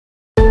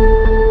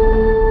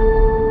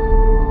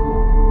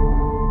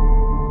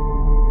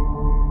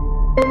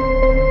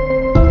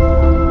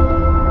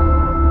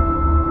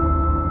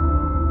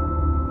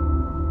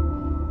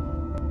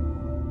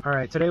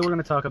today we're going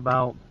to talk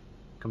about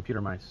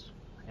computer mice,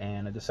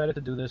 and I decided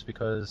to do this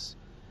because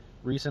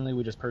recently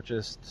we just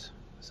purchased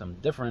some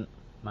different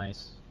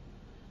mice,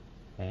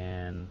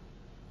 and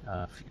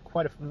around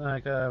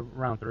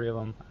 3 of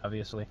them,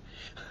 obviously.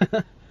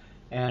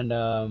 And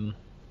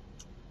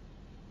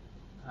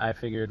I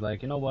figured,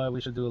 like, you know what,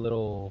 we should do a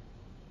little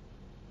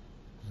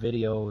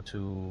video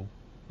to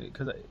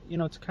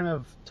kind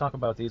of talk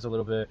about these a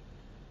little bit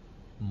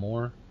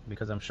more,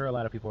 because I'm sure a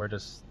lot of people are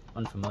just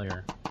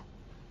unfamiliar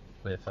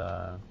with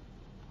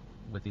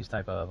these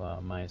type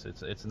of mice.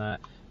 It's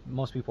not,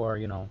 most people are,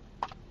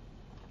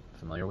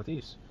 familiar with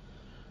these.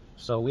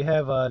 So we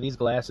have these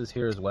glasses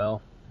here as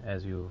well,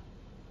 as you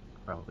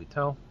probably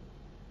tell.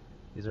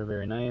 These are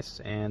very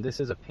nice, and this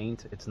is a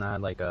paint. It's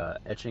not like a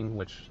etching,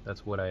 which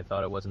that's what I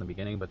thought it was in the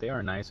beginning, but they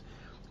are nice.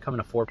 Come in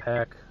a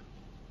 4-pack.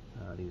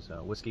 These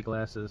whiskey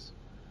glasses.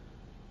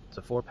 It's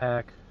a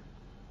 4-pack,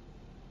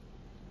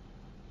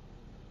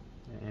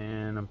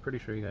 and I'm pretty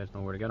sure you guys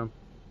know where to get them.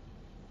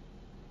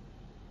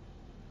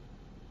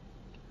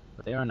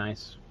 But they are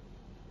nice.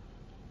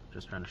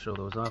 Just trying to show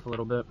those off a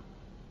little bit.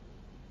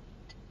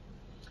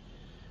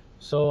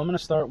 So I'm going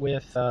to start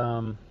with,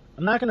 I'm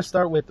not going to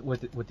start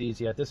with these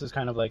yet. This is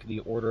kind of like the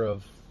order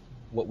of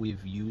what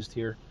we've used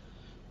here.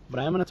 But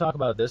I am going to talk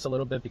about this a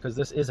little bit, because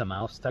this is a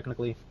mouse,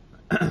 technically.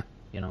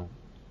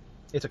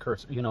 It's a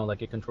cursor,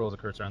 like it controls a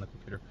cursor on the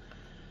computer.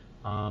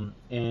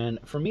 And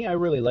for me, I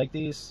really like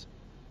these.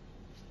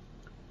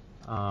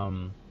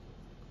 I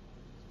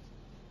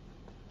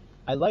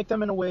like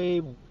them in a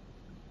way.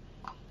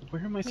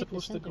 Where am I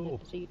supposed to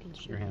go? So you can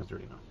Your hand's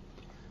dirty now.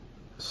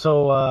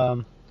 So,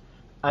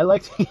 I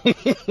like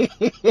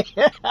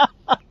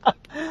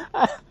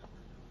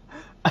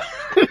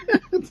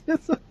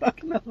It's so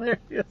fucking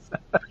hilarious.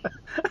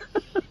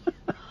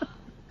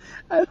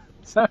 I'm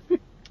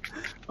sorry.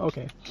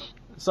 Okay.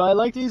 So I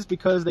like these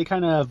because they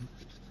kind of,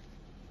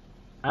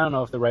 I don't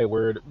know if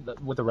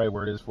what the right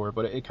word is for it,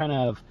 but it kind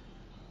of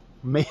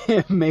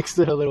makes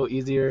it a little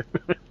easier.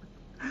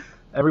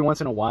 Every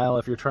once in a while,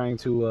 if you're trying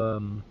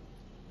to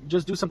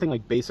just do something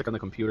like basic on the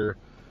computer,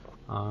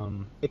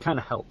 it kind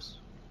of helps.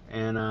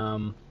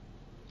 And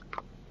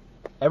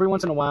every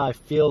once in a while, I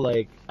feel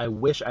like I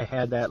wish I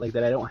had that, like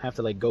that I don't have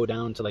to like go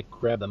down to like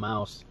grab the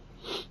mouse.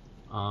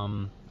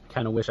 Kind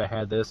of wish I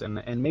had this,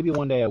 and maybe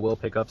one day I will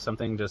pick up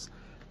something just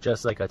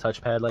like a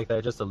touchpad like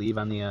that, just to leave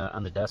on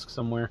the desk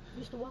somewhere.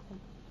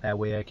 That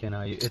way I can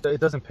it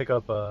doesn't pick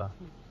up the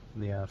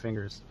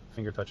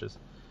finger touches.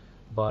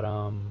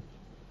 But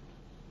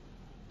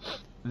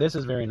this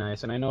is very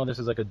nice, and I know this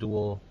is like a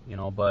dual,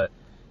 but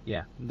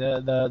yeah,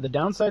 the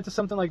downside to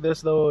something like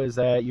this though is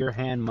that your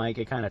hand might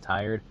get kind of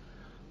tired,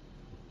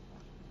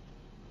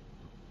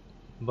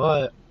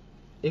 but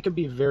it could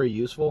be very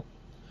useful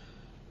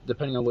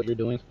depending on what you're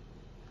doing.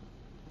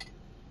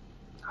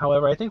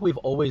 However, I think we've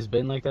always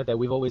been like that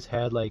we've always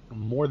had like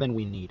more than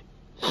we need.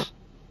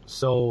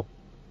 So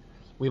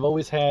we've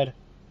always had,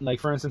 like,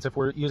 for instance, if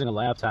we're using a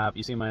laptop,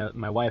 you see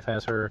my wife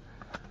has her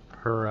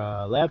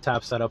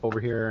laptop set up over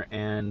here,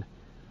 and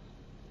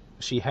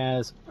she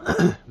has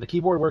the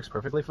keyboard works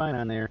perfectly fine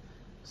on there,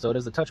 so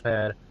does the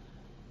touchpad.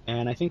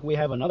 And I think we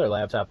have another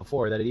laptop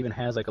before that it even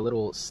has like a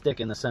little stick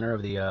in the center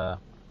of the I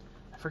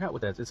forgot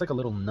what that is. It's like a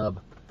little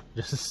nub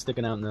just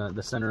sticking out in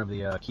the center of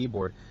the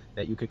keyboard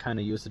that you could kind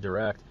of use to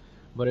direct.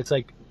 But it's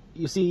like,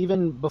 you see,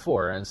 even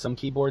before, and some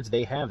keyboards,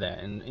 they have that,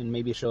 and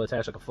maybe she'll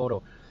attach like a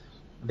photo.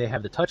 They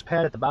have the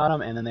touchpad at the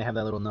bottom, and then they have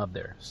that little nub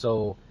there.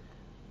 So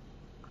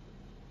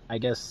I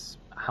guess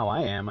how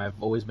I am, I've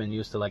always been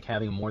used to like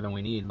having more than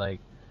we need.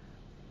 Like,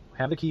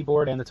 have the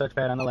keyboard and the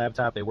touchpad on the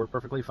laptop, they work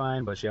perfectly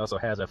fine, but she also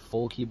has a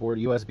full keyboard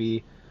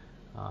USB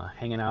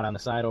hanging out on the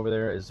side over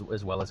there, as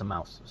well as a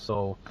mouse.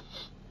 So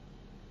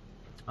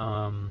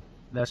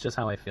that's just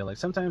how I feel. Like,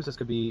 sometimes this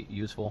could be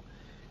useful,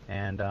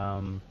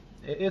 and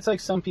it's like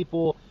some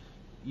people,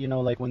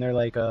 like when they're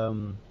like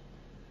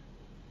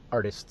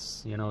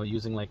artists,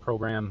 using like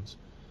programs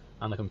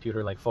on the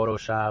computer like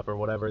Photoshop or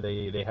whatever,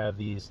 they have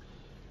these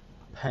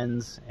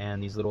pens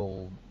and these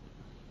little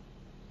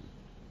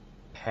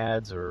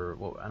pads, or,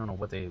 well, I don't know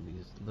what these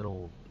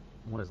little,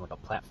 what is it, like a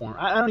platform?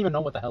 I don't even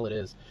know what the hell it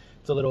is.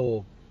 It's a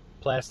little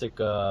plastic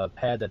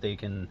pad that they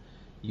can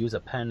use a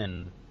pen,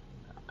 and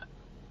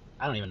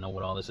I don't even know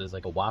what all this is,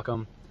 like a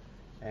Wacom,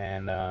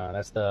 and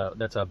that's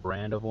a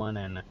brand of one,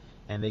 and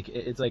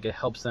it's like it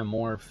helps them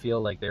more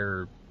feel like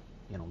they're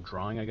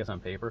drawing, I guess, on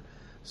paper.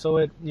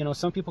 So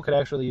some people could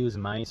actually use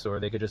mice, or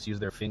they could just use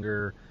their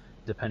finger,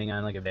 depending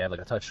on like if they have like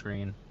a touch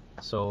screen.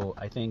 So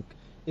I think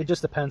it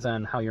just depends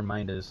on how your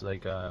mind is.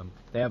 Like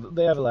they have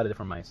a lot of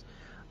different mice.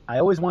 I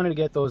always wanted to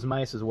get those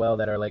mice as well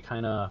that are like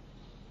kind of,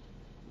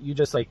 you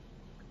just like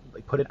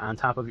put it on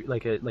top of you,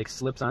 like it like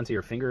slips onto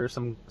your finger or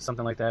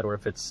something like that, or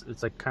if it's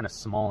like kind of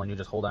small and you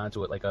just hold on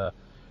to it like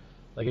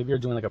if you're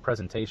doing like a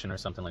presentation or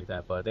something like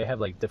that. But they have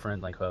like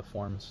different like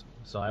forms.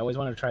 So I always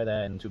wanted to try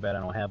that, and too bad I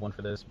don't have one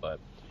for this. But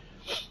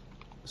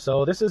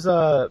so this is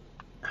I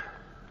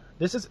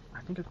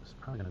think it's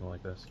probably gonna go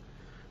like this.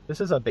 This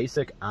is a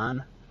basic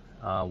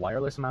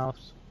wireless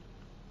mouse,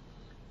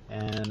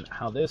 And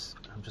how this,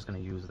 I'm just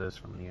going to use this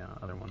from the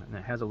other one, and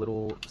it has a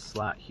little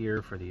slot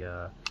here for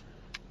the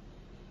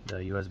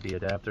USB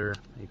adapter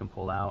you can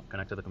pull out,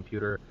 connect to the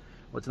computer.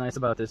 What's nice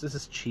about this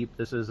is cheap.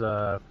 This is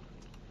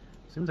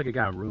seems like it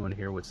got ruined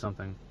here with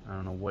something. I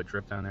don't know what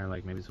dripped on there,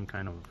 like maybe some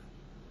kind of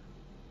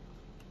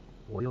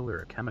oil or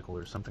a chemical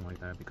or something like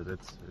that, because it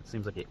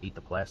seems like it ate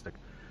the plastic.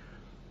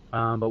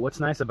 But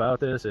what's nice about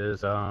this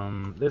is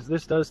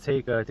this does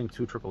take I think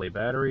 2 AAA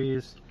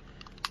batteries.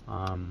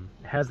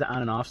 It has the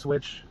on and off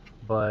switch,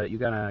 but you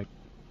gotta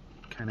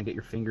kind of get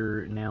your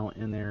fingernail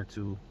in there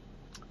to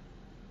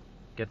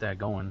get that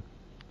going.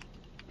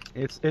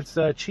 It's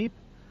cheap,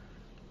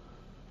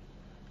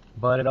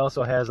 but it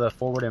also has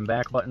forward and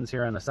back buttons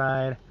here on the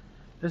side.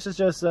 This is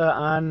just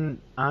on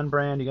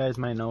brand. You guys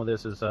might know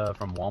this is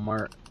from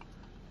Walmart,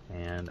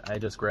 and I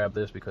just grabbed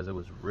this because it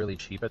was really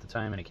cheap at the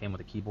time, and it came with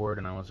a keyboard,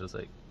 and I was just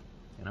like,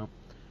 you know,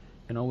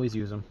 can always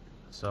use them.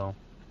 So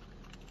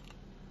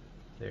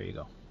there you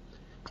go.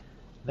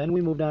 Then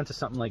we moved on to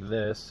something like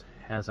this.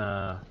 Has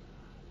a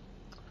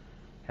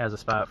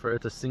spot for,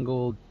 it's a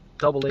single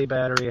AA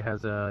battery. It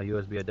has a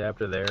USB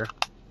adapter there.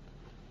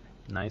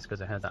 Nice,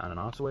 because it has the on and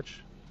off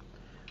switch.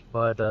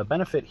 But the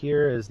benefit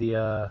here is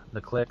the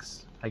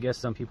clicks. I guess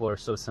some people are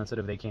so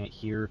sensitive they can't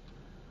hear.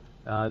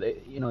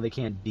 They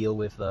can't deal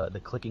with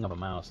the clicking of a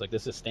mouse. Like,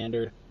 this is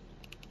standard,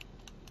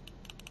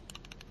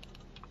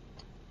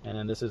 and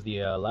then this is the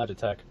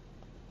Logitech.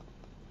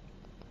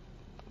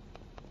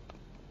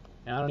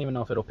 And I don't even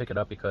know if it'll pick it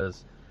up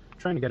because I'm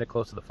trying to get it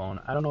close to the phone.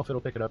 I don't know if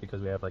it'll pick it up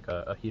because we have like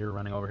a heater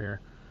running over here.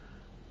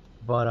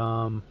 But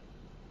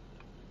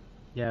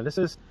yeah, this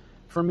is,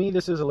 for me,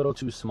 this is a little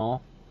too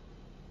small,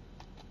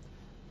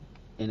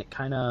 and it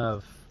kind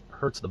of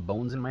hurts the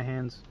bones in my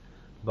hands.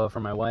 But for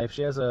my wife,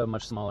 she has a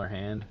much smaller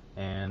hand,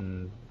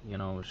 and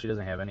she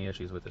doesn't have any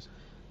issues with this.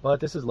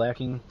 But this is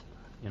lacking,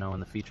 in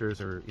the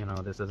features, or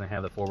this doesn't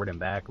have the forward and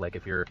back. Like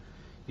if you're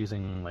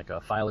using like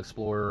a file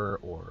explorer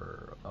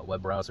or a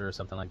web browser or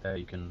something like that,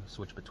 you can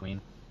switch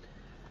between.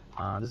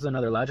 This is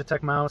another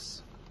Logitech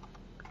mouse,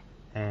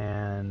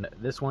 and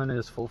this one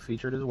is full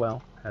featured as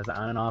well. Has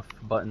on and off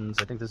buttons.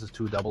 I think this is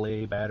 2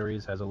 AA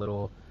batteries. Has a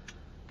little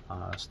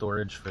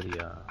storage for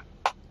the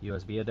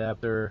USB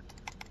adapter.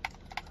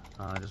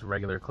 Just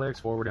regular clicks,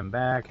 forward and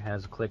back.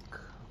 Has a click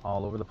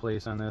all over the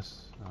place on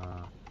this,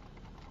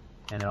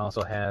 and it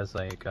also has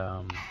like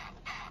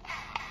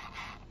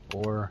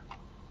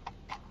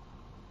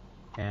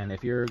and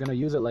if you're gonna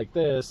use it like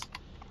this,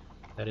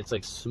 that it's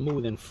like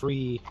smooth and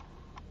free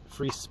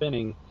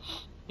spinning,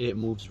 it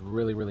moves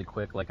really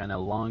quick. Like on a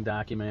long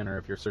document, or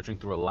if you're searching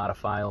through a lot of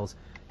files,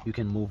 you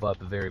can move up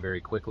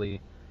very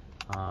quickly,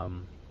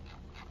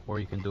 or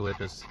you can do it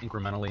just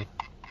incrementally.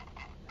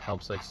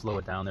 Helps like slow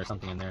it down. There's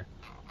something in there,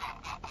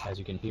 as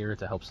you can hear,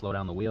 to help slow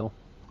down the wheel.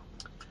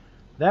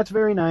 That's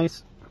very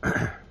nice.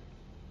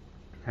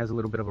 Has a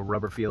little bit of a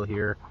rubber feel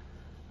here,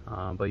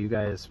 but you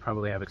guys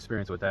probably have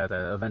experience with that.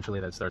 Eventually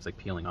that starts like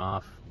peeling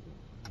off,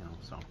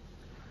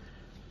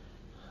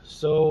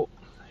 so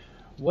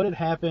what had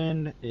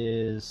happened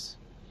is,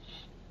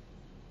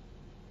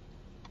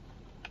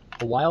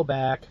 a while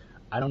back,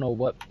 I don't know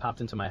what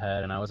popped into my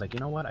head, and I was like, you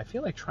know what, I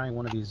feel like trying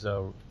one of these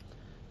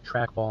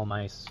Trackball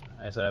mice.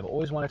 I said, I've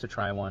always wanted to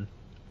try one,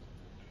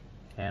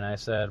 and I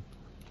said,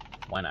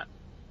 why not?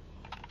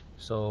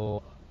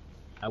 So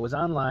I was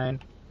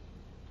online,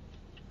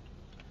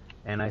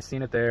 and I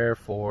seen it there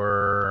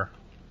for,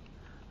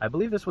 I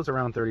believe this was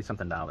around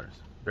 $30-something.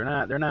 They're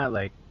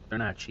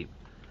not cheap.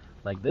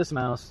 Like, this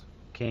mouse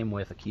came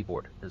with a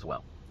keyboard as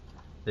well.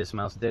 This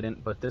mouse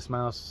didn't, but this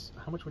mouse,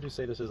 how much would you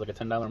say this is? Like a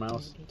 $10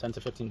 mouse? $10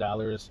 to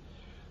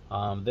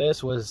 $15.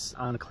 This was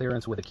on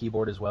clearance with a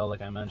keyboard as well,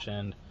 like I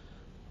mentioned.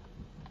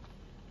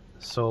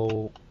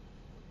 So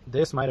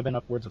this might have been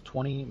upwards of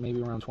 20,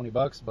 maybe around 20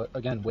 bucks, but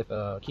again, with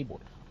a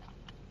keyboard.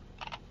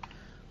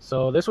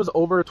 So this was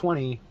over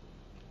 20,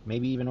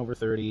 maybe even over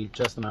 30,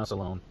 just the mouse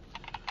alone.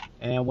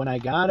 And when I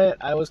got it,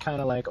 I was kind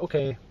of like,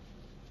 okay.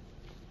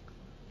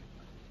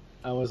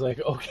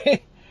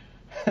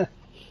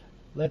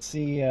 let's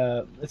see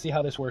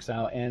how this works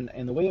out. And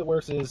the way it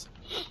works is,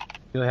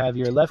 you'll have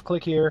your left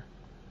click here,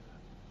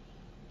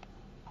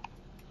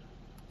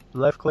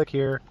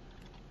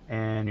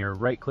 and your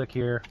right click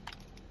here,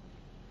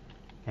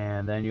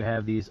 and then you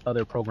have these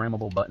other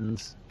programmable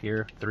buttons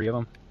here, 3 of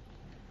them,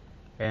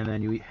 and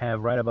then you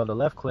have right above the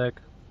left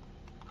click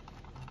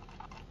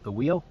the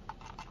wheel,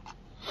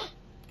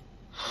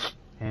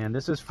 and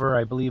this is for,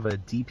 I believe, a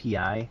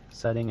DPI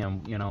setting.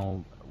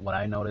 And what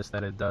I noticed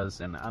that it does,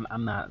 and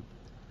I'm not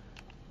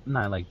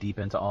like deep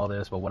into all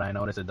this, but what I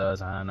noticed it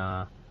does on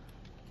at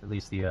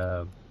least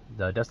the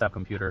desktop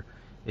computer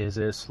is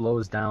it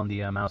slows down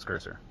the mouse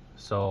cursor.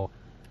 So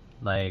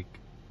like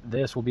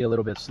this will be a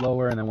little bit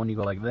slower, and then when you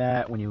go like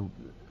that, when you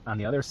on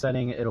the other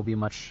setting, it'll be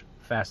much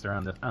faster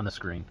on the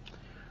screen.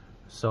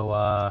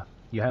 So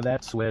you have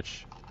that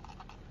switch.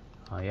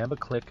 You have a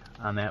click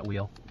on that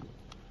wheel.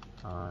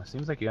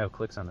 Seems like you have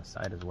clicks on the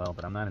side as well,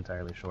 but I'm not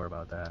entirely sure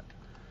about that.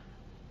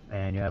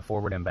 And you have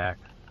forward and back.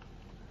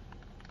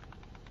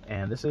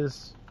 And this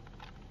is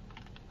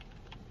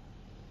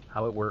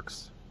how it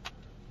works.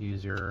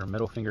 Use your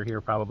middle finger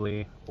here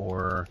probably,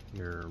 or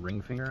your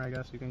ring finger, I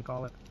guess you can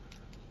call it,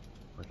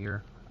 or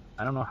here.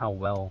 I don't know how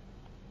well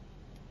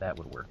that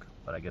would work,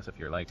 but I guess if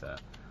you're like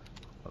that.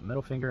 But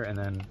middle finger and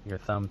then your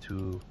thumb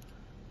to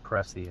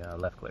press the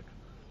left click,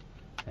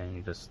 and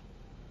you just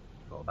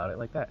go about it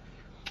like that.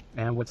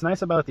 And what's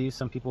nice about these,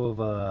 some people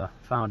have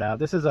found out,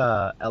 this is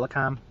a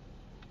Elecom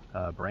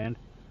brand.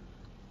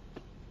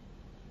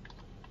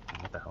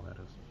 What the hell that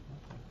is?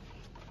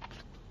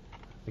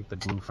 I think the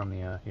glue from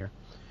the here.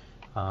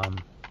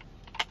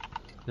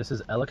 This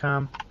is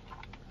Elecom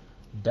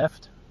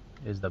Deft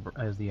is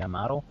the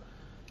model,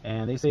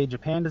 and they say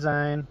Japan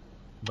design,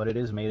 but it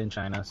is made in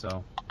China,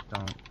 so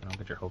don't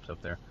get your hopes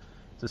up there.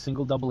 It's a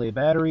single AA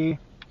battery.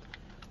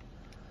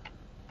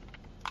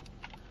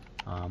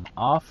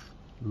 Off,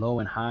 low,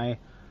 and high.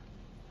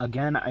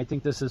 Again, I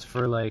think this is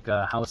for like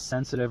how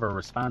sensitive or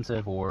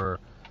responsive, or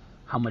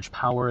how much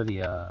power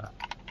the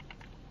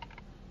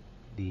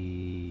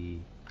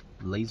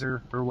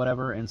laser or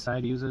whatever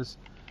inside uses.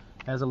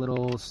 Has a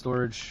little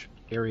storage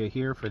area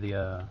here for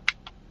the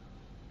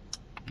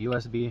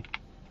USB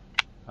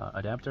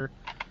adapter,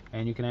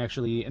 and you can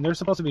actually, and they're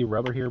supposed to be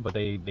rubber here, but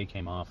they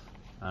came off.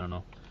 I don't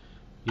know.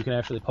 You can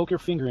actually poke your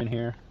finger in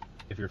here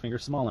if your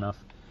finger's small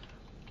enough,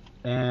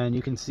 and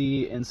you can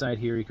see inside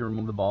here. You can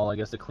remove the ball, I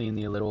guess, to clean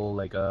the little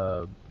like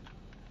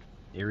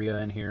area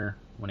in here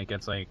when it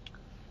gets like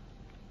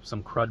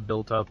some crud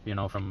built up, you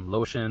know, from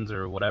lotions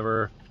or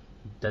whatever,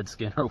 dead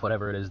skin or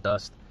whatever it is,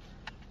 dust.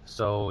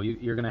 So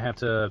you're gonna have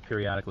to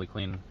periodically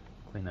clean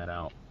that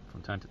out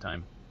from time to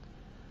time,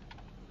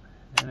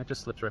 and it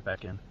just slips right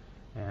back in.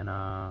 And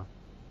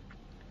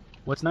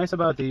what's nice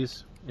about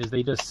these is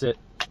they just sit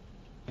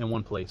in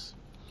one place,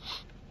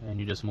 and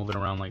you just move it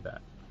around like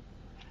that.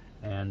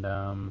 And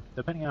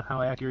depending on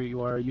how accurate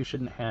you are, you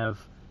shouldn't have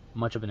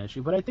much of an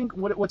issue. But I think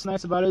what's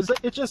nice about it is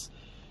it just,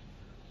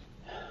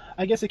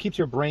 I guess it keeps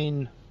your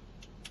brain,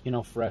 you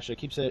know, fresh. It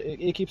keeps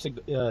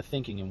it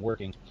thinking and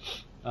working.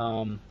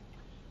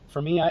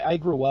 For me, I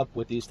grew up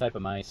with these type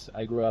of mice.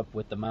 I grew up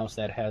with the mouse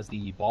that has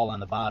the ball on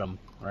the bottom,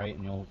 right?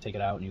 And you'll take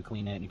it out and you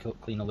clean it, and you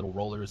clean the little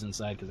rollers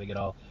inside because they get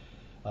all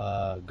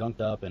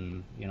gunked up,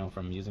 and you know,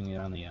 from using it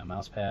on the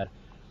mouse pad.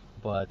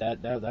 But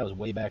that was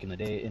way back in the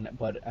day.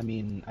 But I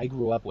mean, I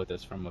grew up with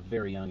this from a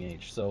very young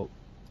age. So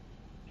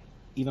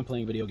even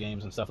playing video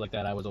games and stuff like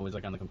that, I was always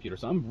like on the computer.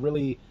 So I'm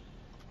really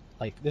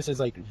like, this is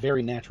like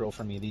very natural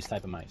for me, these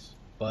type of mice.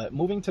 But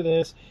moving to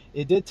this,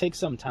 it did take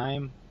some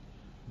time,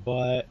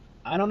 but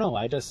I don't know.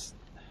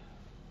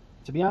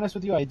 To be honest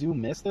with you, I do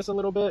miss this a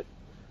little bit,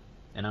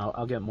 and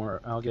I'll get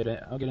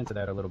into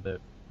that a little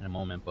bit in a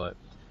moment. But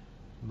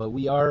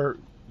we are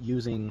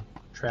using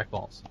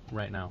trackballs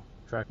right now,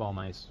 trackball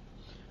mice,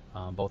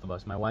 both of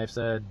us. My wife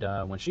said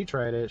when she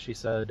tried it, she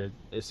said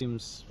it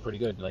seems pretty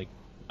good. Like,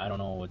 I don't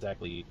know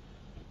exactly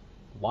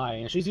why,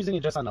 and she's using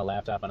it just on a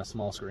laptop on a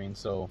small screen,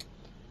 so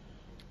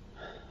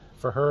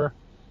for her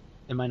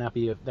it might not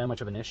be that much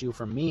of an issue.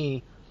 For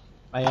me,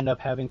 I end up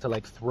having to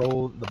like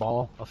throw the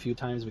ball a few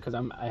times because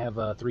I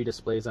have 3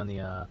 displays on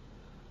the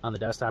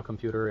desktop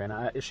computer,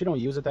 and she don't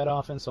use it that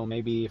often, so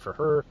maybe for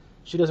her,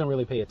 she doesn't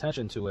really pay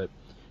attention to it.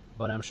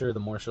 But I'm sure the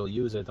more she'll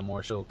use it, the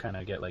more she'll kind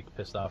of get like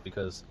pissed off,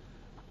 because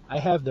I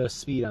have the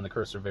speed on the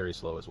cursor very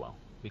slow as well,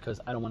 because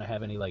I don't want to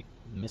have any like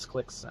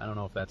misclicks. I don't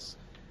know if that's,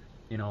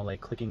 you know, like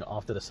clicking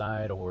off to the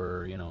side,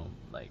 or, you know,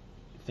 like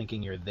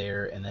thinking you're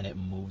there and then it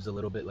moves a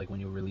little bit, like when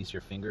you release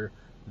your finger.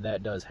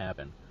 That does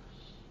happen.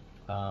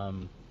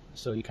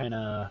 So you kind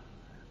of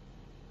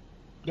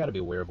got to be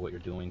aware of what you're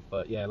doing.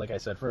 But yeah, like I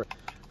said, for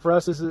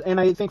us, this is, and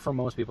I think for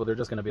most people, they're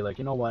just going to be like,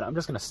 you know what, I'm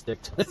just going to stick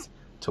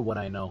to what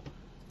I know.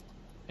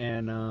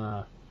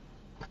 And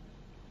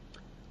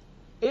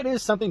it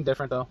is something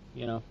different, though,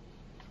 you know.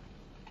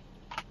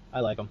 I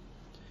like them.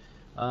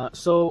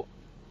 So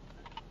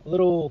a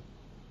little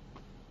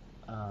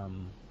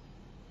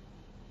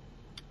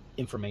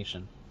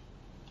information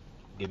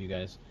I'll give you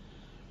guys.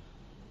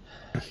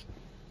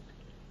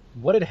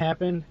 What had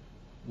happened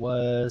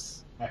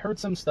was, I heard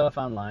some stuff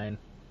online,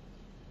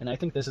 and I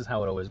think this is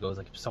how it always goes.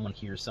 Like, if someone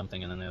hears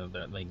something and then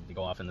they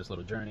go off in this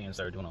little journey and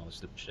start doing all this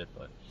stupid shit.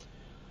 But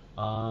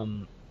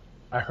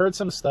I heard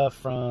some stuff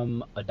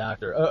from a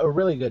doctor, a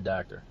really good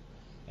doctor,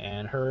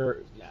 and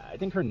I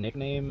think her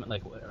nickname,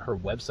 like her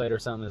website or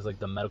something, is like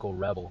the Medical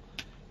Rebel,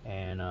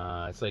 and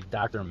it's like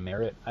Dr.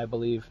 Merritt, I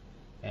believe,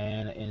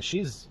 and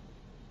she's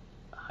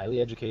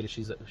highly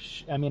educated.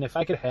 I mean, if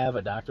I could have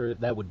a doctor,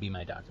 that would be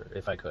my doctor,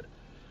 if I could.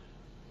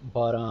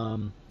 But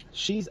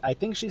I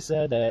think she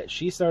said that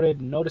she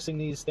started noticing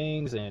these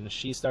things and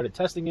she started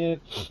testing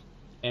it,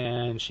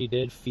 and she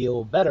did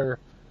feel better.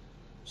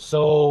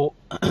 So,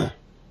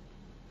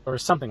 or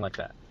something like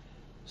that.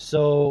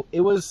 So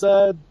it was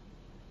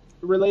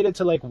related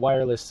to like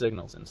wireless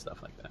signals and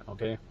stuff like that.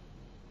 Okay.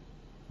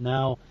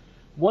 Now,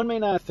 one may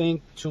not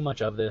think too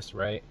much of this,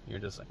 right? You're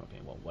just like,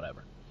 okay, well,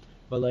 whatever.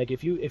 But like,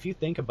 if you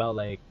think about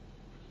like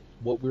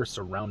what we're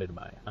surrounded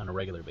by on a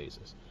regular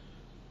basis.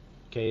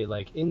 Okay,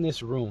 like in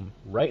this room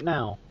right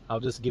now, I'll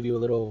just give you a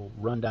little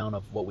rundown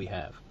of what we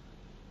have.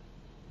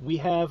 we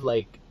have,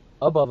 like,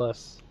 above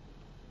us,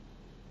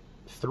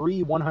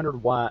 3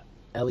 100-watt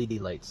LED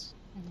lights.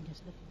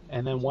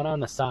 And then one on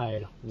the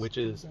side, which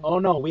is, oh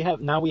no, we have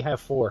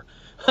 4.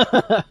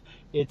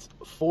 It's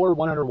 4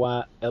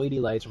 100-watt LED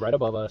lights right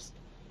above us.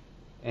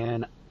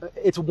 And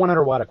it's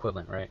 100-watt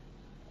equivalent, right?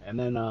 And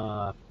then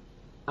on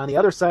the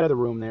other side of the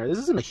room there, this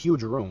isn't a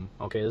huge room,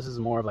 okay? This is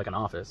more of like an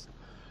office.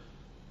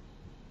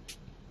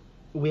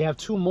 We have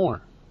 2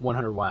 more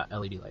 100-watt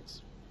LED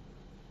lights.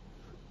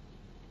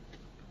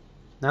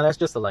 Now that's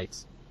just the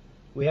lights.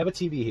 We have a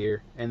TV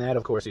here, and that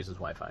of course uses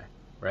Wi-Fi,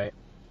 right?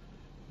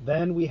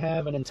 Then we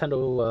have a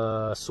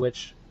Nintendo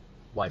Switch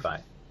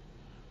Wi-Fi.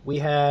 We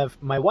have,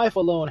 my wife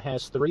alone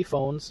has 3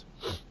 phones,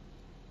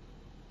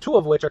 2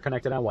 of which are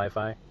connected on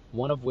Wi-Fi,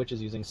 1 of which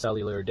is using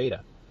cellular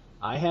data.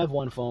 I have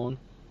 1 phone,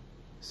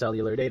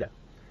 cellular data.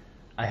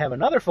 I have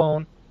another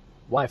phone,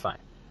 Wi-Fi.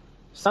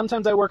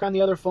 Sometimes I work on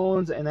the other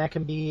phones, and that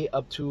can be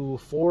up to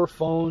 4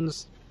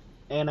 phones,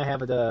 and I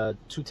have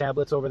 2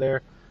 tablets over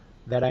there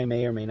that I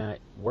may or may not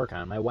work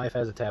on. My wife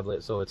has a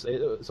tablet, so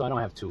so I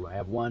don't have 2. I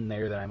have 1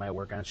 there that I might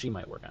work on, she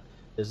might work on.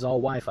 This is all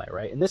Wi-Fi,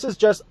 right? And this is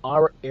just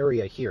our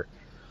area here.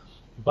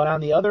 But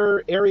on the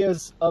other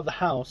areas of the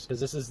house, because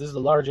this is a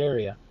large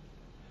area,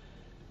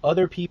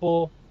 other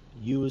people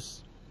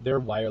use their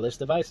wireless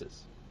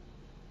devices.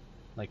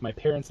 Like my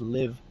parents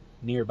live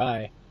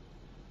nearby,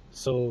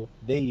 so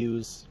they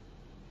use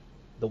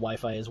the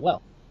Wi-Fi as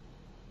well.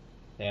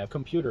 They have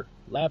computer,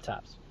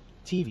 laptops,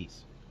 TVs.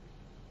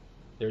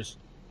 There's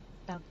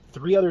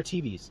 3 other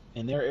TVs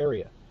in their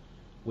area.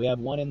 We have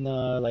one in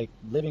the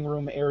living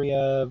room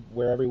area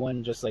where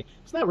everyone just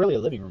it's not really a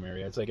living room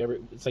area. It's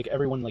like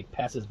everyone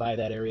passes by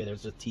that area.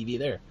 There's a TV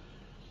there.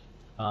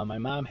 My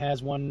mom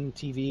has one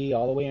TV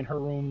all the way in her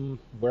room,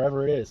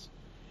 wherever it is,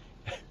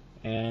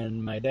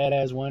 and my dad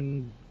has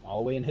one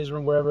all the way in his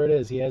room, wherever it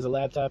is. He has a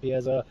laptop. He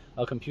has a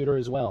computer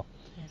as well.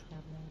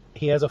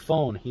 He has a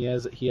phone. He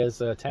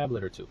has a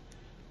tablet or 2.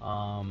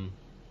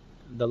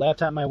 The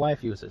laptop my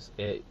wife uses,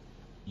 it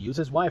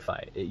uses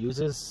Wi-Fi. It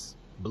uses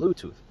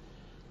Bluetooth.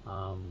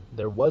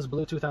 There was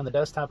Bluetooth on the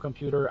desktop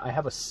computer. I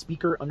have a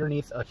speaker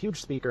underneath, a huge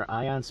speaker,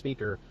 ion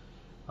speaker,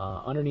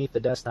 underneath the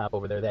desktop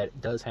over there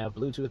that does have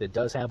Bluetooth. It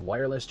does have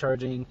wireless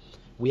charging.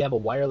 We have a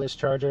wireless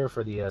charger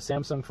for the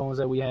Samsung phones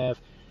that we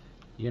have.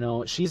 You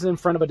know, she's in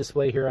front of a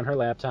display here on her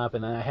laptop,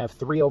 and then I have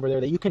 3 over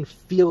there that you can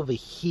feel the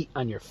heat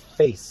on your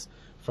face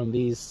from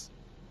these,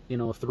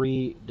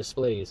 3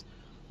 displays.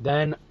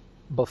 Then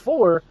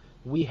before,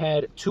 we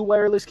had 2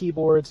 wireless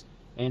keyboards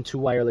and 2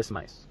 wireless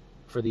mice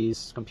for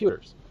these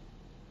computers.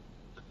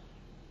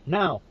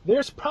 Now,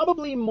 there's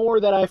probably more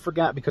that I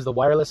forgot because the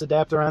wireless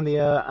adapter on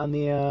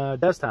the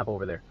desktop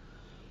over there.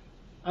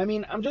 I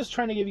mean, I'm just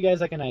trying to give you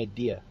guys an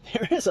idea.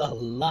 There is a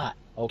lot,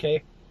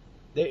 okay?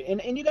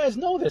 And you guys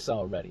know this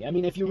already. I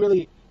mean, if you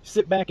really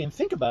sit back and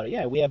think about it,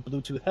 yeah, we have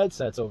Bluetooth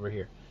headsets over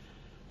here.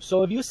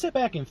 So if you sit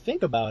back and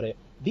think about it,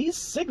 these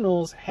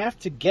signals have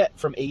to get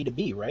from A to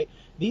B, right?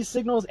 These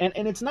signals, and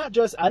it's not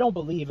just, I don't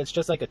believe it's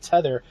just like a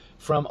tether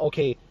from,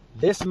 okay,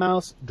 this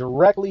mouse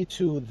directly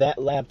to that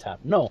laptop.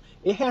 No,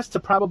 it has to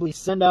probably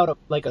send out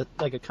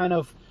a kind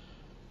of,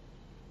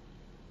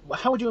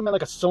 how would you imagine,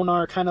 like a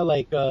sonar kind of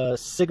a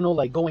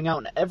signal going out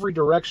in every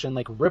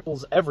direction,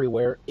 ripples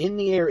everywhere in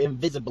the air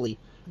invisibly,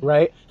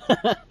 right?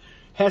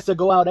 Has to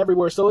go out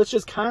everywhere. So it's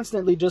just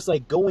constantly just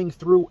going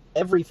through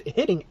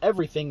hitting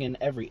everything in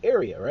every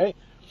area, right?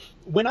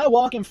 When I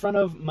walk in front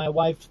of my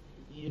wife,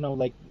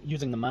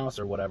 using the mouse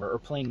or whatever, or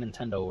playing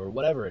Nintendo or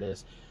whatever it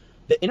is,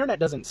 the internet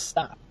doesn't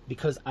stop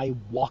because I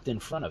walked in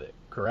front of it,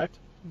 correct?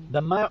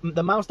 Mm-hmm.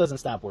 The mouse doesn't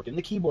stop working.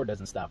 The keyboard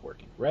doesn't stop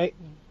working, right?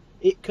 Mm-hmm.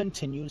 It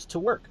continues to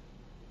work.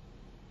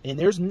 And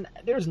there's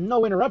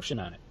no interruption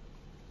on it.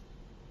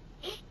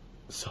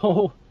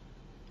 So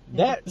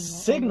that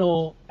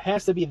signal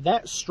has to be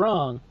that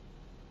strong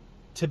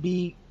to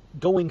be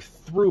going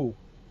through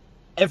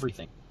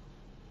everything.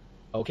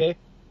 Okay?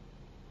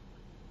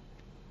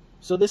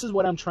 So this is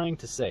what I'm trying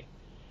to say.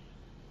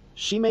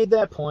 She made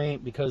that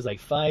point because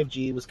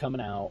 5G was coming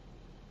out,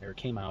 or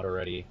came out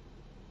already,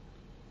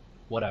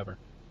 whatever.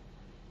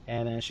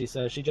 And then she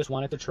said she just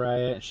wanted to try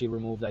it, and she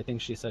removed, I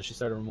think she said she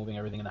started removing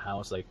everything in the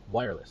house,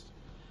 wireless.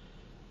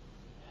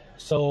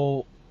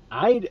 So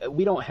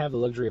we don't have the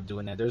luxury of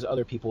doing that. There's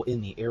other people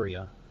in the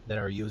area that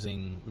are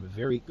using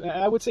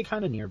I would say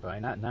kind of nearby,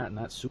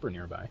 not super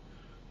nearby.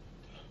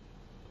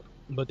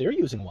 But they're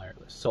using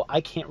wireless, so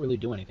I can't really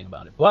do anything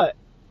about it. But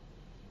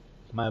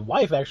my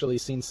wife actually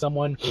seen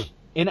someone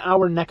in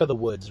our neck of the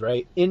woods,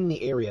 right, in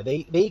the area.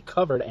 They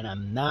covered, and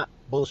I'm not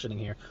bullshitting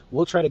here.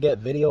 We'll try to get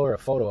video or a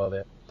photo of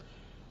it.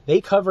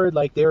 They covered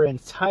their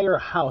entire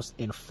house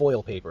in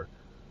foil paper,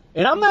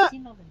 and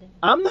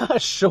I'm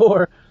not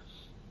sure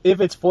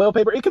if it's foil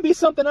paper. It could be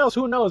something else.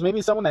 Who knows?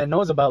 Maybe someone that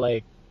knows about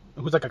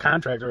who's a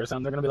contractor or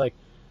something. They're gonna be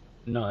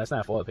no, that's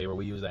not foil paper.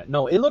 We use that.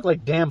 No, it looked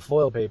like damn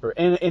foil paper,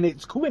 and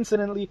it's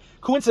coincidentally.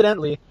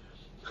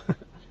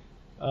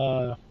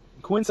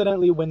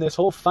 Coincidentally, when this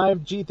whole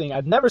 5G thing,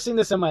 I've never seen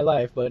this in my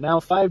life, but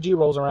now 5G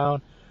rolls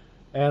around,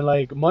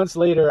 and months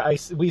later,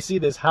 we see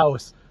this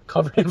house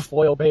covered in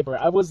foil paper.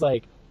 I was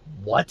like,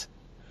 what?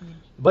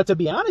 But to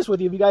be honest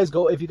with you,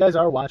 if you guys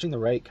are watching the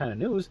right kind of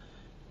news,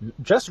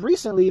 just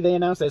recently they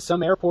announced that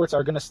some airports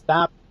are going to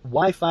stop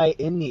Wi-Fi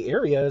in the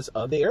areas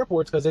of the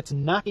airports because it's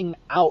knocking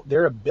out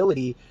their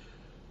ability,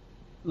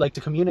 like,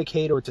 to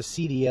communicate or to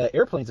see the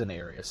airplanes in the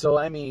area. So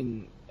I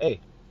mean, hey,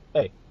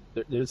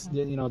 there's,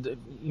 you know,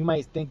 you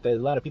might think that a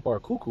lot of people are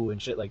cuckoo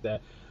and shit like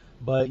that,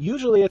 but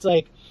usually it's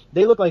like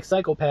they look like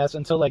psychopaths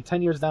until like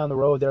 10 years down the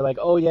road they're like,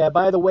 oh yeah,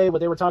 by the way,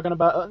 what they were talking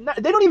about,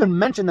 they don't even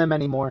mention them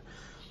anymore.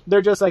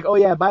 They're just like, oh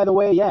yeah, by the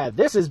way, yeah,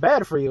 this is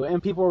bad for you.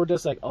 And people were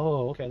just like,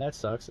 oh, okay, that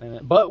sucks.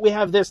 But we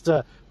have this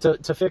to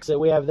fix it.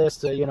 We have this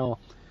to, you know,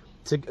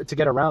 to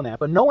get around that.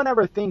 But no one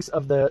ever thinks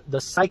of the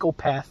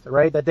psychopath,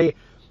 right, that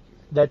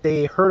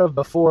they heard of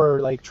before,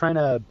 like trying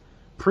to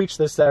preach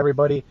this to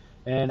everybody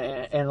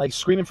and like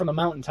screaming from the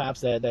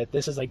mountaintops that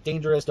this is like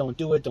dangerous, don't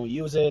do it, don't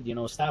use it, you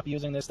know, stop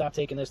using this, stop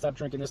taking this, stop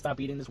drinking this, stop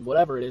eating this,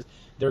 whatever it is.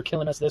 They're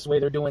killing us this way,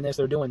 they're doing this,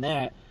 they're doing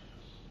that.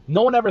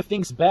 No one ever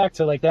thinks back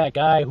to like that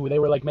guy who they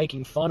were like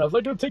making fun of,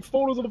 like, don't take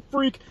photos of the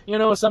freak, you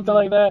know, something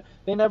like that.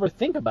 They never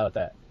think about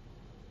that.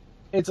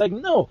 It's like,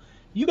 no,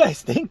 you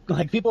guys think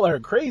like people are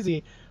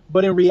crazy,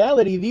 but in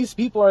reality, these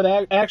people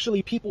are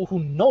actually people who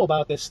know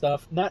about this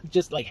stuff, not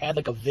just like had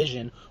like a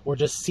vision or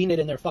just seen it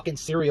in their fucking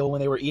cereal when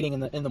they were eating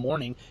in the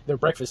morning, their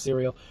breakfast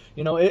cereal.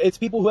 You know, it's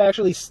people who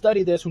actually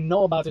study this, who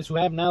know about this, who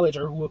have knowledge,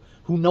 or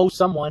who know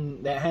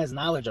someone that has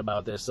knowledge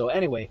about this. So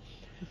anyway,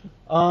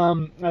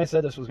 I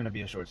said this was going to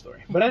be a short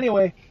story. But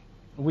anyway,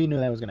 we knew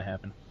that was going to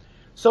happen.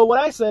 So what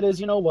I said is,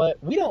 you know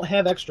what? We don't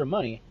have extra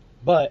money,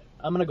 but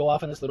I'm going to go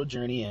off on this little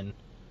journey and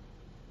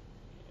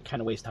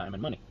kind of waste time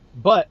and money.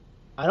 But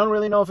I don't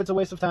really know if it's a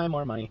waste of time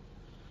or money,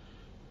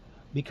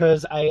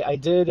 because I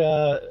did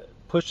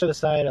push to the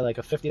side like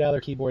a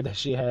 $50 keyboard that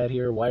she had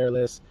here,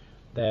 wireless,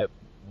 that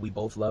we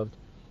both loved,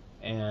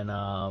 and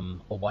a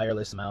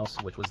wireless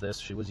mouse, which was this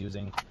she was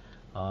using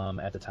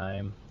at the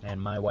time, and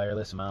my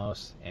wireless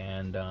mouse,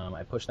 and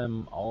I pushed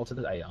them all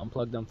to I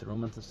unplugged them, threw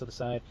them to the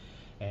side,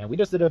 and we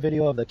just did a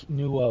video of the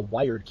new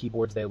wired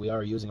keyboards that we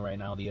are using right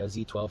now, the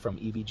Z12 from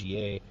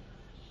EVGA.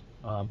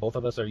 Both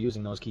of us are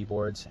using those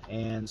keyboards,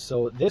 and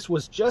so this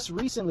was just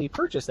recently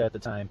purchased at the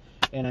time,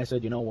 and I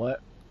said, you know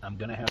what, I'm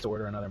gonna have to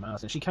order another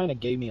mouse. And she kind of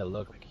gave me a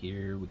look like,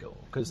 here we go,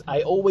 because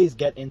I always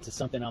get into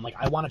something, I'm like,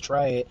 I want to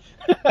try it.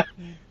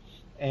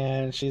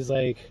 And she's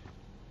like,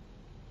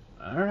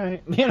 all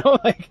right, you know,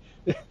 like,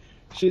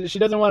 she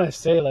doesn't want to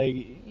say like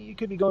you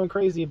could be going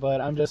crazy, but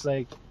I'm just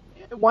like,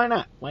 why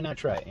not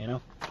try it, you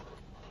know?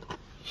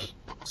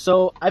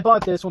 So I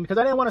bought this one because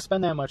I didn't want to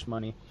spend that much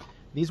money.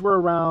 These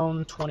were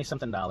around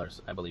 $20-something,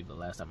 I believe, the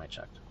last time I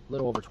checked. A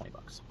little over 20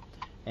 bucks.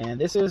 And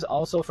this is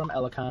also from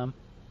Elecom,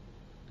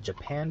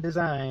 Japan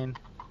design,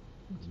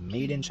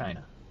 made in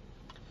China.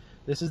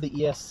 This is the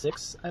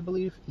ES6, I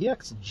believe.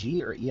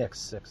 EXG or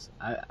EX6.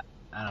 I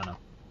don't know.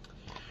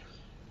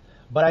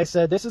 But I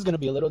said, this is going to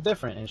be a little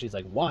different. And she's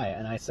like, why?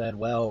 And I said,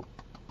 well,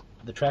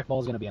 the trackball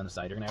is going to be on the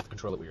side. You're going to have to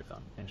control it with your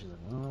thumb. And she's like,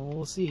 well,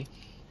 we'll see.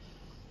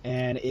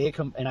 And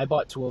I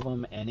bought two of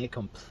them, and it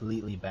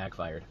completely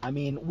backfired. I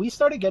mean, we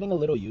started getting a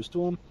little used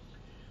to them,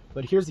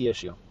 but here's the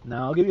issue.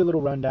 Now, I'll give you a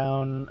little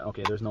rundown.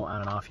 Okay, there's no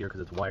on and off here because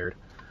it's wired.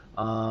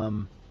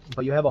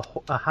 But you have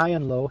a high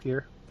and low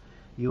here.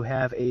 You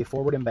have a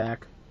forward and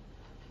back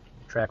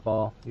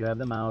trackball. You have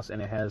the mouse,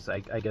 and it has,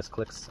 I guess,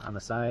 clicks on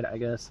the side, I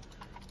guess.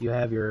 You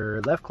have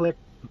your left click,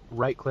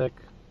 right click,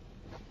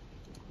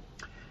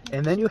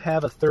 and then you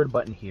have a third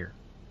button here.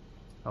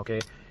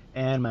 Okay?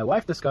 And my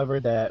wife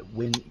discovered that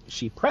when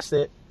she pressed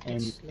it,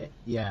 and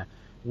yeah,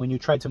 when you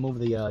tried to move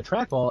the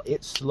trackball,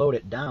 it slowed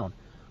it down.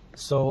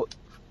 So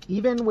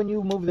even when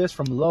you move this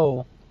from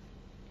low,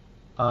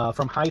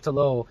 from high to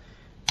low,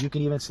 you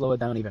can even slow it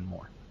down even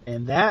more.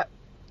 And that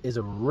is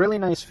a really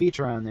nice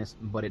feature on this,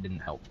 but it didn't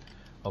help.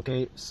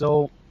 Okay,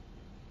 so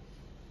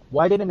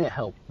why didn't it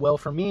help? Well,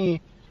 for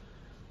me,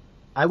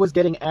 I was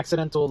getting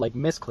accidental like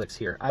misclicks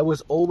here. I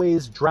was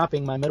always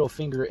dropping my middle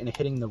finger and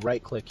hitting the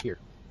right click here.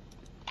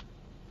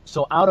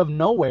 So out of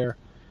nowhere,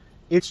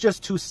 it's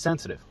just too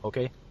sensitive,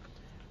 okay?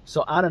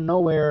 So out of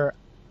nowhere,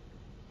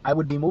 I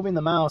would be moving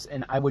the mouse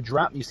and I would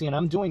drop, you see, and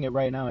I'm doing it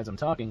right now as I'm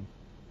talking.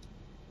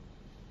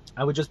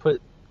 I would just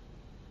put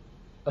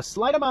a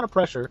slight amount of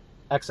pressure,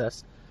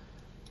 excess,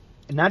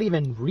 and not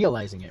even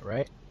realizing it,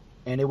 right?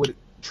 And it would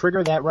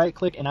trigger that right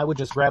click, and I would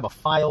just grab a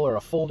file or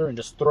a folder and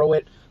just throw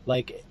it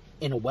like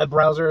in a web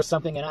browser or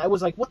something. And I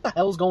was like, what the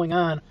hell's going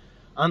on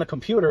the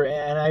computer?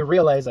 And I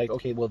realized, like,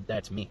 okay, well,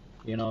 that's me,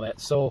 you know,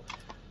 that. So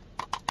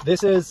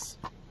this is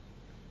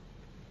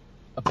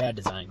a bad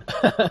design.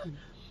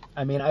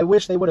 I mean, I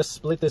wish they would have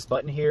split this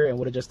button here and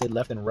would have just did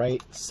left and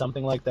right,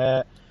 something like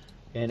that.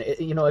 And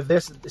it, you know, if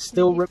this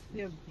still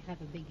you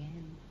have a big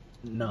hand.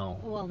 No.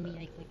 Well, me,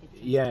 I click it.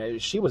 Yeah,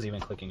 she was even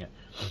clicking it.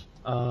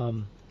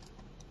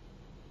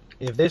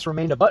 If this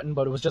remained a button,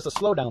 but it was just a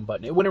slow down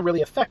button, it wouldn't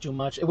really affect you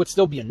much. It would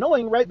still be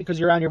annoying, right? Because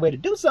you're on your way to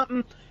do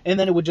something, and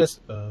then it would just,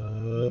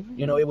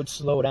 you know, it would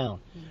slow down.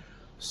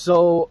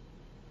 So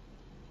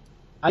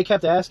I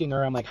kept asking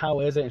her, I'm like, how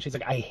is it? And she's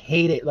like, I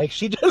hate it. Like,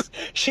 she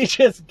She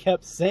just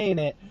kept saying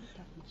it.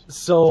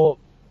 So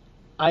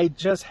I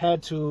just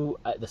had to,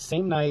 the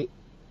same night,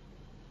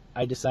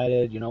 I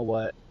decided, you know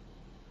what?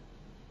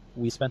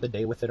 We spent the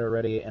day with it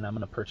already, and I'm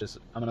going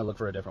to look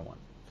for a different one.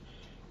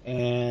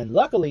 And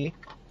luckily,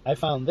 I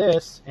found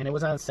this, and it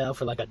was on sale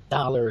for like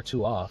 $1 or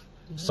 $2 off.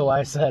 So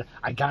I said,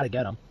 I got to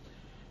get them.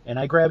 And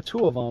I grabbed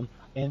 2 of them,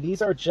 and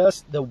these are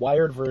just the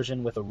wired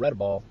version with a red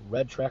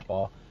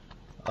trackball,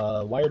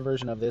 wired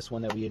version of this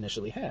one that we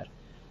initially had.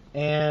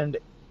 And,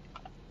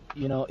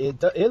 you know,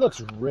 it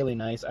looks really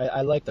nice.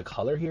 I like the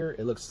color here.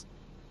 It looks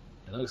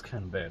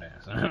kind of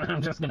badass.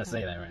 I'm just going to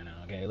say that right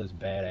now, okay? It looks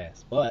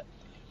badass. But,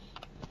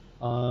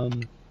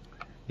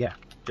 yeah,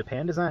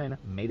 Japan design,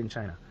 made in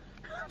China.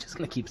 I'm just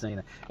going to keep saying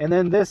that. And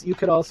then this, you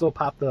could also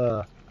pop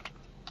the,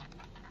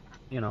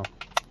 you know,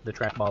 the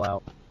trackball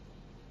out.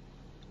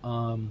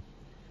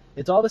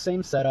 It's all the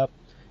same setup.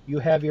 You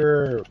have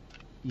your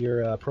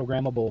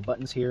programmable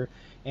buttons here.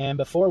 And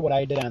before, what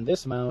I did on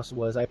this mouse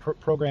was I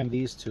programmed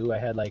these two. I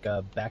had like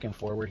a back and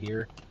forward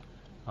here.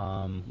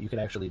 You could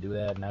actually do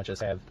that, not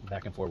just have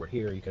back and forward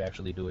here. You could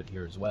actually do it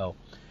here as well.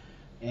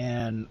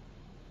 And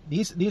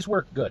these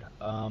work good.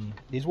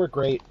 These work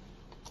great.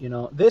 You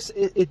know, this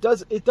it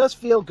does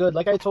feel good.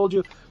 Like I told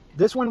you,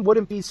 this one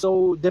wouldn't be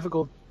so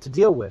difficult to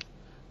deal with.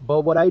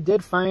 But what I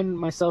did find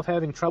myself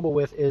having trouble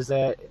with is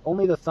that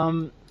only the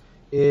thumb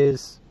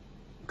is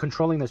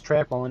controlling this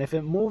trackball, and if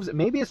it moves,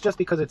 maybe it's just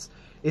because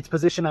it's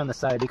positioned on the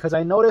side. Because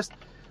I noticed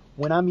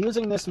when I'm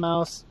using this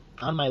mouse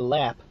on my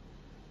lap,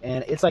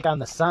 and it's like on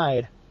the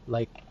side,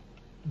 like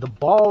the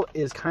ball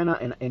is kind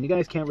of, and you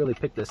guys can't really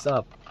pick this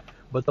up,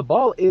 but the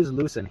ball is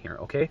loose in here,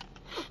 okay?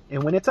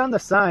 And when it's on the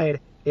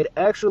side, it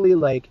actually,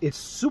 like, it's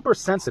super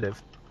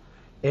sensitive,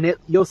 and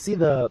you'll see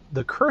the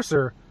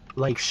cursor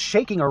like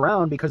shaking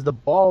around because the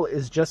ball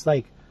is just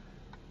like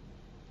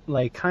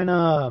kind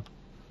of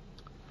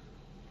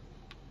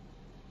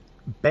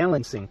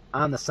balancing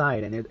on the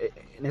side, and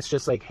it's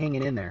just like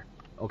hanging in there,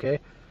 okay?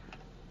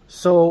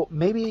 So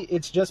maybe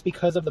it's just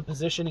because of the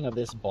positioning of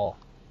this ball.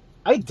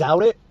 I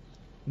doubt it.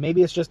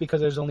 Maybe it's just because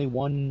there's only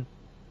one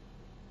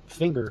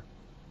finger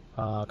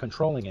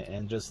controlling it,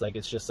 and just like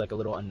it's just like a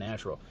little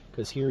unnatural.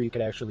 Because here you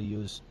could actually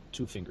use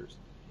 2 fingers.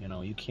 You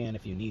know, you can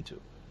if you need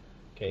to.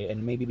 Okay,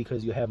 and maybe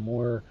because you have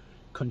more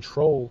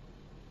control,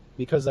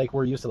 because like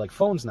we're used to like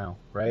phones now,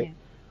 right? Yeah.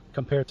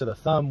 Compared to the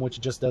thumb,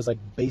 which just does like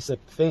basic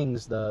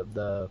things.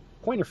 The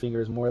pointer finger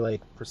is more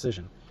like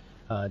precision.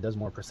 It does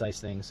more precise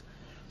things.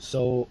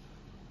 So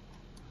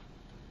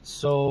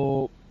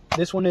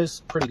this one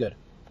is pretty good.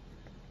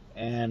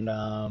 And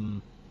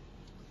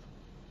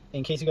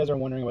in case you guys are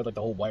wondering about like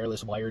the whole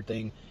wireless wired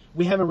thing,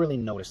 we haven't really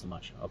noticed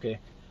much, okay?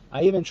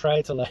 I even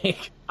tried to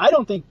like, I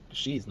don't think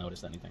she's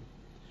noticed anything.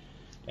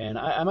 And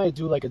I might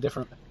do like a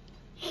different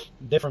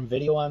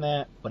video on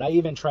that, but I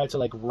even tried to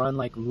like run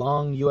like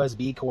long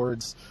USB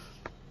cords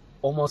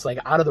almost like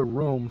out of the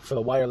room for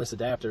the wireless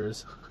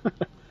adapters.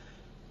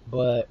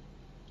 But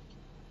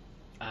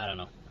I don't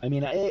know. I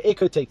mean, it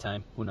could take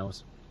time. Who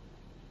knows?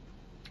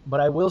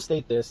 But I will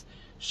state this.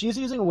 She's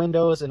using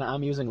Windows and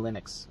I'm using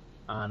Linux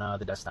on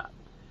the desktop.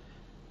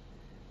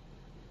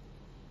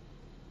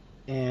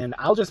 And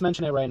I'll just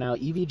mention it right now.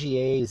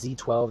 EVGA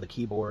Z12, the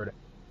keyboard,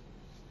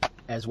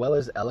 as well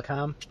as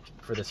Elecom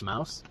for this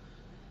mouse,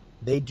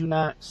 they do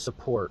not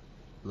support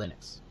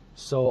Linux.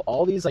 So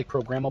all these like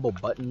programmable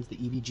buttons, the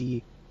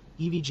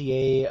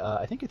EVGA,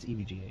 I think it's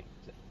EVGA,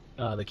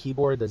 the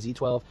keyboard, the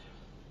Z12,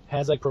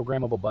 has like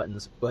programmable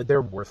buttons, but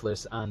they're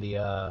worthless on the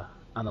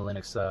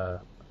Linux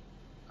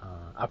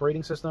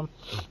operating system,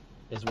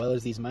 as well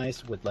as these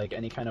mice with like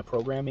any kind of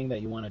programming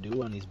that you want to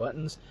do on these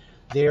buttons.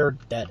 They're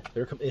dead.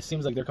 It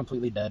seems like they're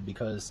completely dead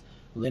because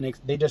Linux,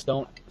 they just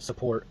don't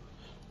support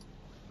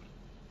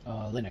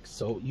Linux.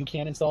 So you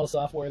can't install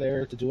software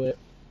there to do it.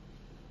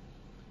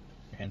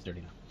 Your hand's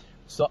dirty now.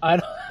 So I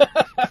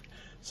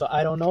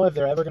don't know if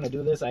they're ever going to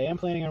do this. I am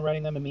planning on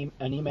writing them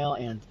an email,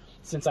 and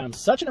since I'm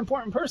such an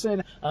important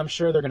person, I'm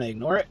sure they're going to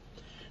ignore it.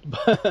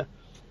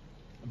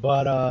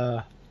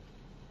 But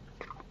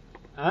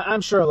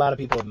I'm sure a lot of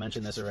people have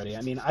mentioned this already.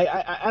 I mean,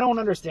 I don't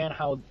understand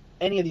how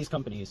any of these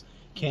companies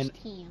can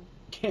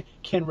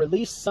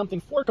release something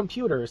for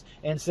computers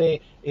and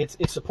say it's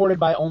supported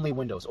by only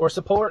Windows, or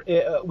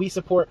we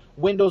support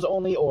Windows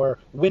only, or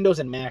Windows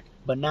and Mac,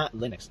 but not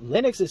Linux.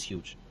 Linux is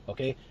huge,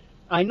 okay?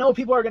 I know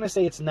people are going to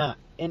say it's not,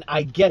 and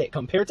I get it.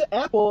 Compared to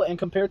Apple and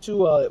compared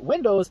to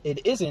Windows,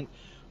 it isn't,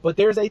 but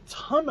there's a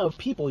ton of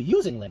people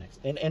using Linux,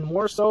 and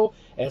more so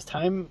as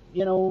time,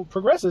 you know,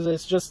 progresses.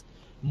 It's just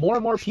more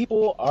and more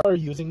people are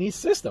using these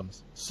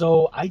systems.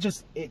 So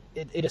it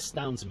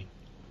astounds me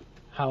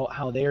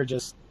how they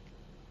just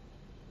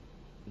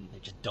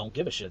don't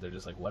give a shit. They're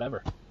just like,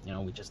 whatever, you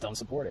know, we just don't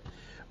support it.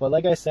 But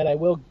like I said, I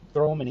will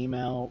throw them an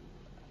email.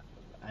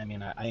 I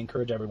mean, I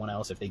encourage everyone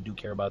else, if they do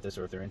care about this,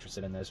 or if they're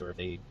interested in this, or if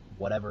they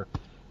whatever,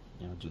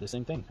 you know, do the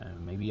same thing.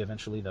 Maybe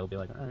eventually they'll be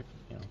like, all right,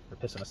 you know, they're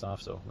pissing us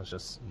off, so let's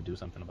just do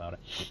something about it.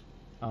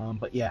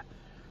 But yeah,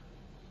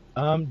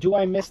 do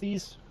I miss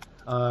these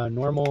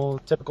normal,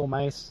 typical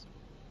mice?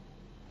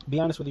 Be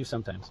honest with you,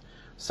 sometimes.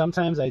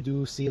 sometimes I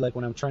do see, like,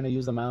 when I'm trying to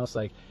use the mouse,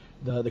 like,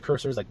 the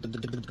cursor is like,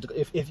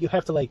 if you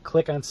have to, like,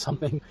 click on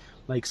something,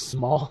 like,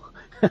 small,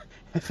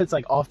 if it's,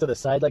 like, off to the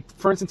side, like,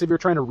 for instance, if you're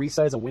trying to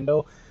resize a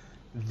window,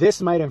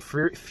 this might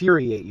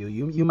infuriate you.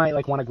 You might,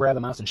 like, want to grab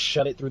the mouse and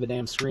shut it through the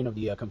damn screen of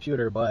the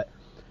computer, but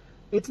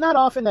it's not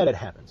often that it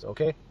happens,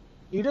 okay?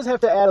 You just have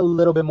to add a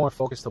little bit more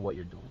focus to what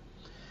you're doing.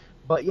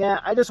 But, yeah,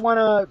 I just want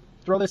to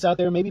throw this out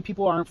there. Maybe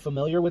people aren't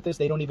familiar with this.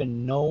 They don't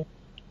even know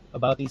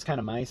about these kind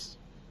of mice.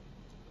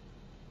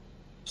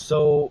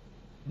 So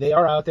they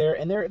are out there,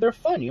 and they're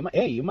fun. You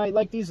might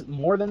like these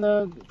more than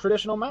the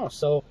traditional mouse.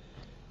 So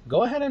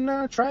go ahead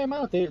and try them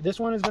out. This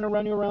one is going to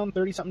run you around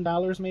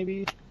 $30-something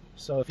maybe.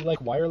 So if you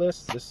like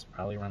wireless, this is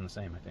probably around the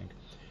same, I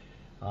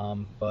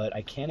think. But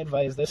I can't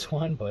advise this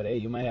one. But hey,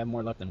 you might have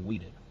more luck than we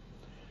did.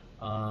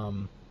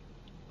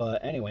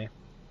 But anyway,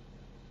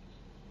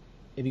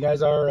 if you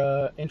guys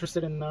are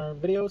interested in our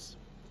videos,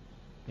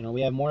 you know,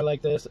 we have more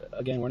like this.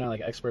 Again, we're not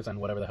like experts on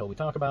whatever the hell we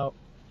talk about.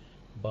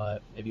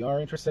 But if you are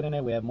interested in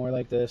it, we have more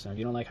like this. And if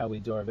you don't like how we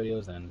do our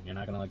videos, then you're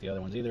not going to like the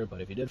other ones either.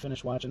 But if you did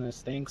finish watching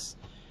this, thanks,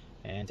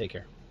 and take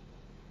care.